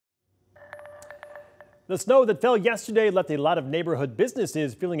The snow that fell yesterday left a lot of neighborhood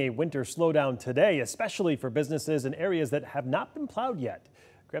businesses feeling a winter slowdown today, especially for businesses in areas that have not been plowed yet.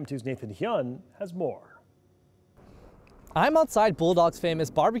 KREM 2's Nathan Hyun has more. I'm outside Bulldog's famous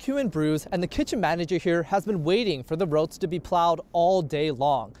barbecue and brews, and the kitchen manager here has been waiting for the roads to be plowed all day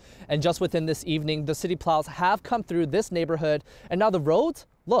long. And just within this evening, the city plows have come through this neighborhood, and now the roads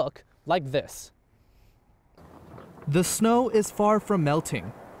look like this. The snow is far from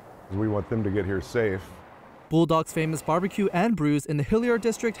melting. We want them to get here safe. Bulldog's famous barbecue and brews in the Hilliard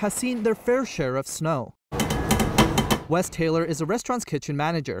district has seen their fair share of snow. Wes Taylor is a restaurant's kitchen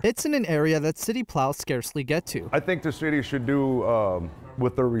manager. It's in an area that city plows scarcely get to. I think the city should do,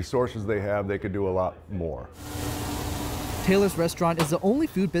 with the resources they have, they could do a lot more. Taylor's restaurant is the only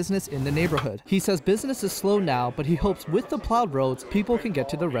food business in the neighborhood. He says business is slow now, but he hopes with the plowed roads, people can get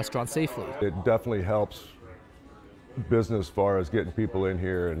to the restaurant safely. It definitely helps business as far as getting people in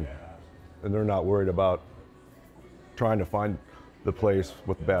here, and they're not worried about trying to find the place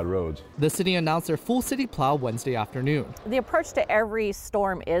with bad roads. The city announced their full city plow Wednesday afternoon. The approach to every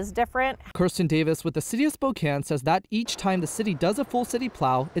storm is different. Kirsten Davis with the city of Spokane says that each time the city does a full city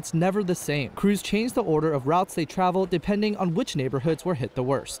plow, it's never the same. Crews change the order of routes they travel depending on which neighborhoods were hit the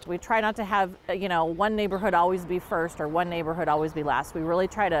worst. We try not to have, one neighborhood always be first or one neighborhood always be last. We really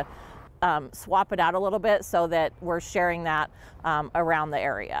try to swap it out a little bit so that we're sharing that around the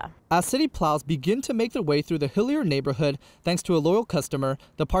area. As city plows begin to make their way through the Hilliard neighborhood, thanks to a loyal customer,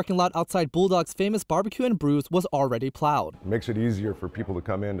 the parking lot outside Bulldog's famous barbecue and brews was already plowed. It makes it easier for people to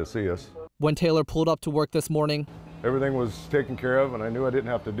come in to see us. When Taylor pulled up to work this morning, everything was taken care of, and I knew I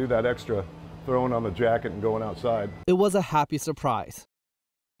didn't have to do that extra throwing on the jacket and going outside. It was a happy surprise.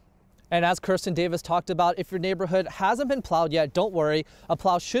 And as Kirsten Davis talked about, if your neighborhood hasn't been plowed yet, don't worry. A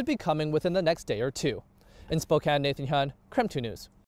plow should be coming within the next day or two. In Spokane, Nathan Hyun, KREM 2 News.